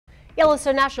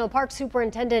Yellowstone National Park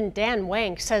Superintendent Dan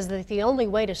Wenk says that the only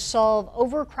way to solve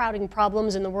overcrowding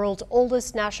problems in the world's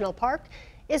oldest national park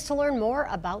is to learn more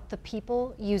about the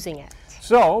people using it.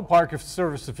 So, Park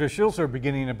Service officials are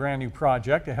beginning a brand new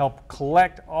project to help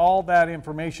collect all that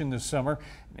information this summer.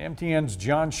 MTN's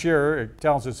John Scherer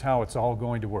tells us how it's all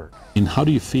going to work. And how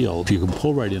do you feel if you can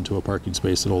pull right into a parking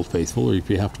space at Old Faithful, or if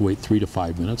you have to wait 3 to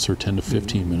 5 minutes or 10 to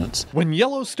 15 minutes? When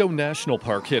Yellowstone National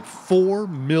Park hit 4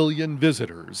 million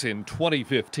visitors in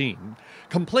 2015,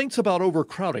 complaints about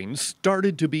overcrowding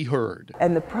started to be heard.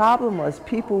 And the problem was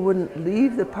people wouldn't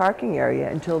leave the parking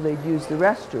area until they'd use the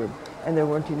restroom, and there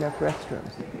weren't enough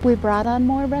restrooms. We brought on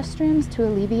more restrooms to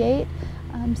alleviate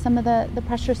some of the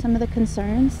pressure, some of the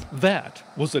concerns. That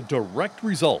was a direct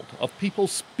result of people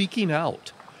speaking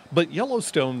out. But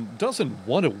Yellowstone doesn't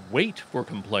want to wait for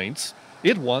complaints.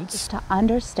 It wants to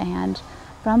understand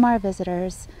from our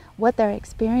visitors what their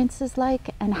experience is like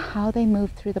and how they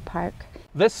move through the park.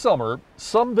 This summer,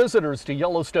 some visitors to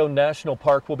Yellowstone National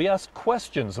Park will be asked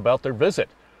questions about their visit,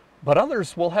 but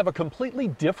others will have a completely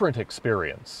different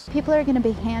experience. People are going to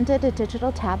be handed a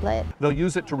digital tablet. They'll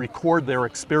use it to record their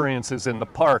experiences in the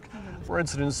park. For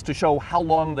instance, to show how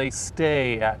long they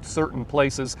stay at certain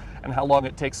places and how long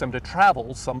it takes them to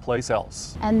travel someplace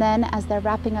else. And then as they're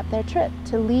wrapping up their trip,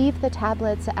 to leave the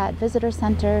tablets at visitor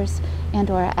centers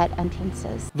and/or at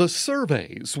entrances. The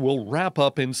surveys will wrap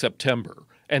up in September.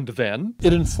 And then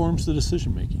it informs the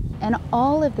decision making. And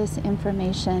all of this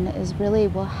information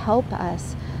will help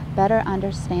us better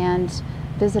understand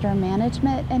visitor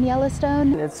management in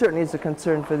Yellowstone. And it certainly is a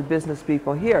concern for the business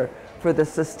people here, for the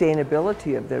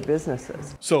sustainability of their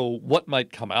businesses. So what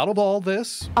might come out of all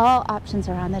this? All options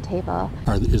are on the table.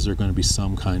 Is there going to be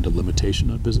some kind of limitation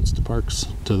on visits to parks,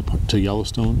 to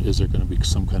Yellowstone? Is there going to be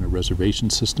some kind of reservation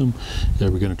system?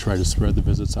 Are we going to try to spread the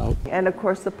visits out? And of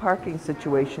course the parking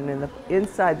situation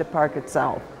inside the park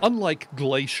itself. Unlike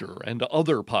Glacier and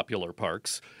other popular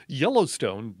parks,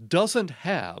 Yellowstone doesn't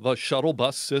have a shuttle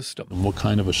bus system. And what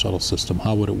kind of a shuttle system?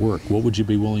 How would it work? What would you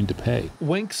be willing to pay?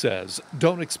 Wenk says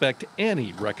don't expect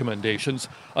any recommendations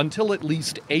until at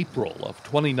least April of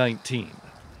 2019.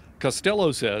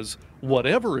 Costello says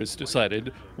whatever is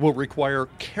decided will require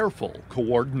careful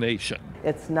coordination.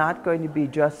 It's not going to be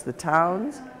just the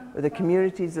towns or the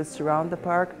communities that surround the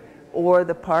park or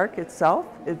the park itself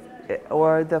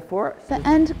or the forest. The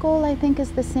end goal, I think,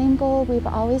 is the same goal we've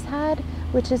always had,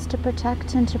 which is to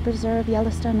protect and to preserve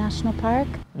Yellowstone National Park.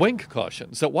 Wenk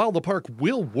cautions that while the park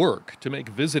will work to make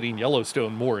visiting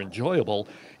Yellowstone more enjoyable,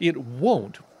 it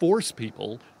won't force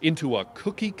people into a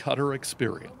cookie-cutter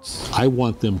experience. I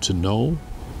want them to know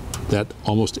that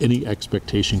almost any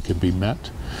expectation can be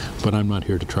met, but I'm not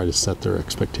here to try to set their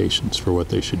expectations for what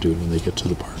they should do when they get to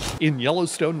the park. In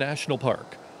Yellowstone National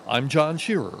Park, I'm John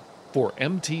Scherer for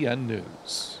MTN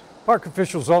News. Park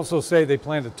officials also say they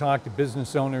plan to talk to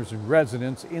business owners and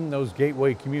residents in those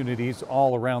gateway communities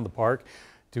all around the park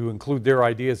to include their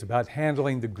ideas about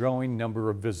handling the growing number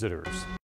of visitors.